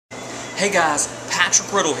Hey guys,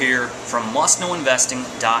 Patrick Riddle here from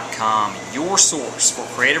mustknowinvesting.com, your source for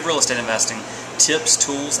creative real estate investing tips,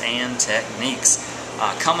 tools, and techniques.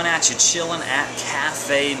 Coming at you chilling at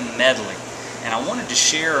Cafe Medley. And I wanted to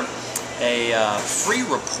share a free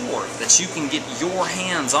report that you can get your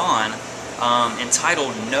hands on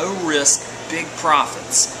entitled No Risk, Big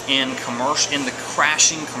Profits in the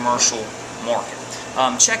Crashing Commercial Market.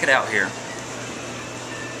 Check it out here.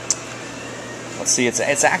 Let's see, it's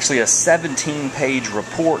actually a 17-page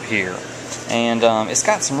report here, and it's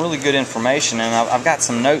got some really good information, and I've got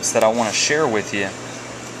some notes that I want to share with you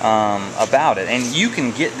about it. And you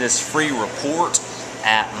can get this free report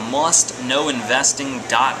at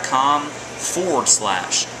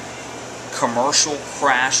mustknowinvesting.com/commercial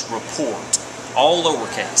crash report, all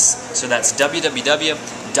lowercase. So that's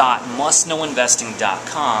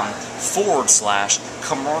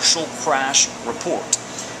www.mustknowinvesting.com/commercial crash report.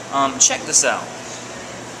 Check this out.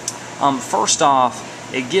 First off,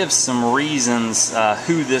 it gives some reasons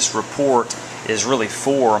who this report is really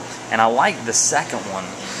for, and I like the second one.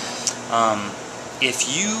 If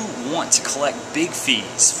you want to collect big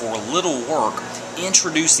fees for little work,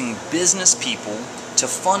 introducing business people to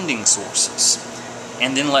funding sources,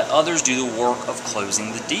 and then let others do the work of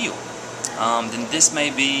closing the deal, then this may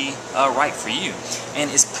be right for you.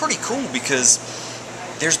 And it's pretty cool because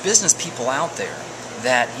there's business people out there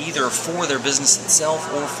that either for their business itself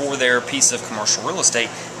or for their piece of commercial real estate,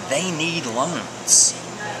 they need loans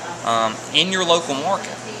in your local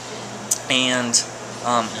market. And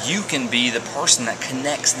you can be the person that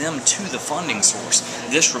connects them to the funding source.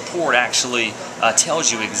 This report actually tells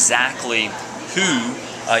you exactly who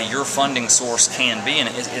your funding source can be, and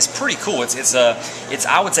it's pretty cool. I would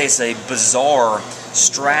say it's a bizarre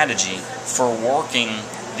strategy for working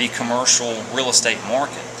the commercial real estate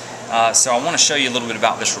market. So I want to show you a little bit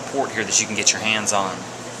about this report here that you can get your hands on.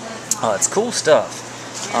 It's cool stuff.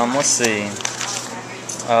 Let's see.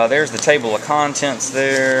 There's the table of contents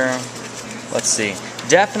there. Let's see.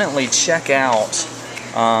 Definitely check out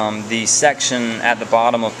the section at the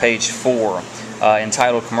bottom of page 4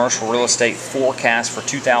 entitled Commercial Real Estate Forecast for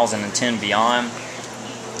 2010 Beyond.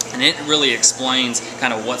 And it really explains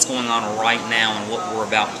kind of what's going on right now and what we're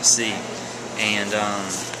about to see. And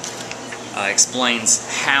explains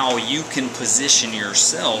how you can position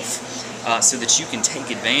yourself so that you can take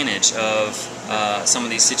advantage of some of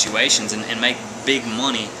these situations and make big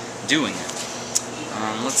money doing it.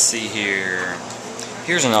 Let's see here.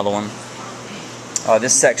 Here's another one.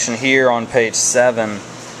 This section here on page 7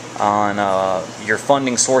 on your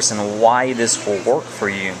funding source and why this will work for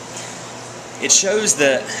you. It shows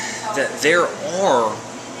that there are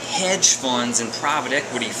hedge funds and private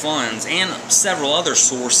equity funds and several other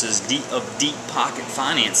sources of deep pocket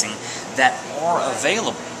financing that are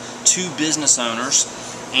available to business owners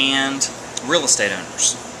and real estate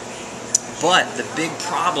owners. But the big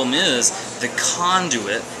problem is the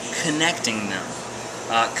conduit connecting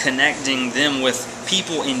them with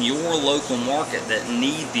people in your local market that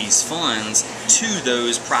need these funds to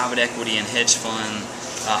those private equity and hedge fund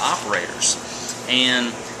operators.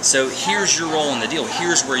 And so here's your role in the deal.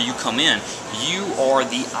 Here's where you come in. You are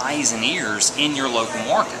the eyes and ears in your local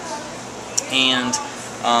market. And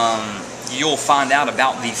you'll find out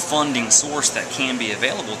about the funding source that can be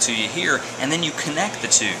available to you here, and then you connect the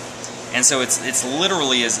two. And so it's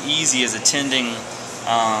literally as easy as attending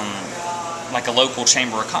like a local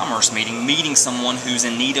Chamber of Commerce meeting someone who's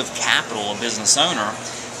in need of capital, a business owner,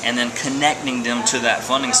 and then connecting them to that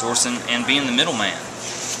funding source and being the middleman.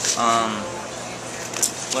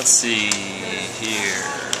 Let's see here.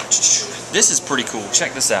 This is pretty cool.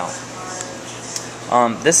 Check this out.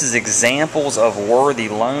 This is examples of worthy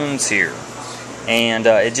loans here. And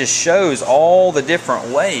it just shows all the different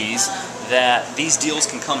ways that these deals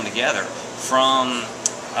can come together, from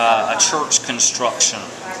a church construction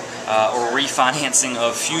or refinancing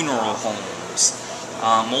of funeral homes,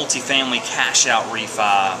 multifamily cash-out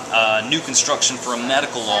refi, new construction for a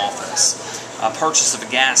medical office, purchase of a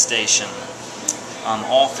gas station,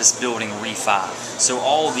 office building refi. So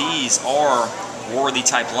all these are worthy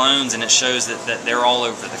type loans, and it shows that they're all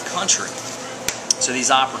over the country. So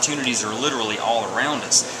these opportunities are literally all around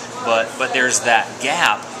us. But there's that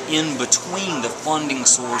gap in between the funding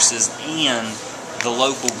sources and the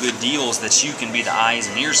local good deals that you can be the eyes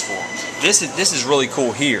and ears for. This is really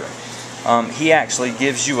cool here. He actually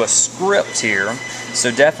gives you a script here,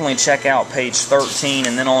 so definitely check out page 13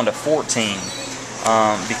 and then on to 14.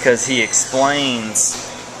 Because he explains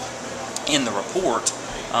in the report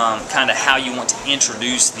kind of how you want to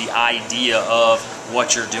introduce the idea of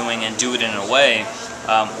what you're doing and do it in a way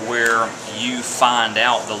where you find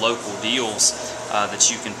out the local deals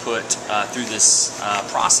that you can put through this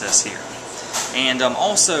process here. And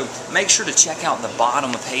also, make sure to check out the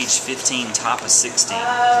bottom of page 15, top of 16.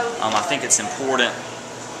 I think it's important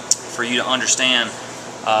for you to understand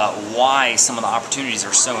why some of the opportunities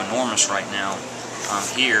are so enormous right now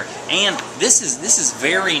here. And this is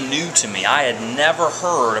very new to me. I had never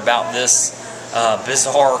heard about this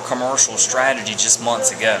bizarre commercial strategy just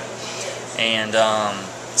months ago. And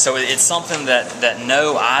so it's something that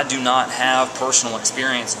no, I do not have personal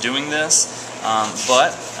experience doing this.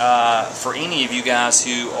 But for any of you guys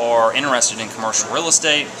who are interested in commercial real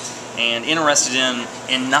estate and interested in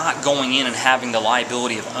not going in and having the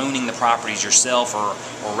liability of owning the properties yourself or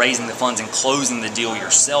raising the funds and closing the deal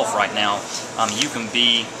yourself right now, you can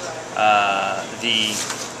be the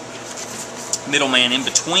middleman in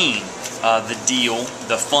between the deal,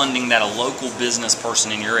 the funding that a local business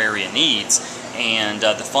person in your area needs, and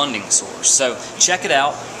the funding source. So check it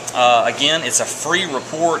out. Again, it's a free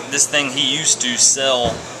report. This thing he used to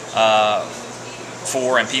sell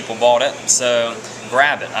for, and people bought it, so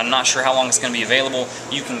grab it. I'm not sure how long it's going to be available.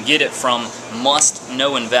 You can get it from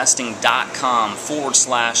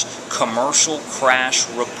mustknowinvesting.com/commercial crash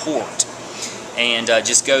report. And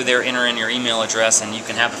just go there, enter in your email address, and you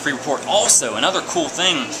can have the free report. Also, another cool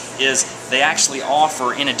thing is they actually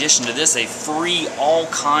offer, in addition to this, a free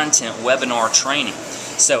all-content webinar training.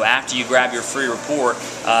 So after you grab your free report,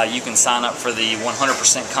 you can sign up for the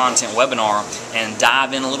 100% content webinar and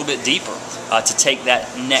dive in a little bit deeper to take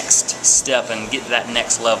that next step and get to that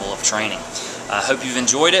next level of training. I hope you've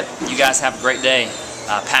enjoyed it. You guys have a great day.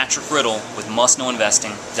 Patrick Riddle with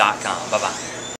mustknowinvesting.com. Bye-bye.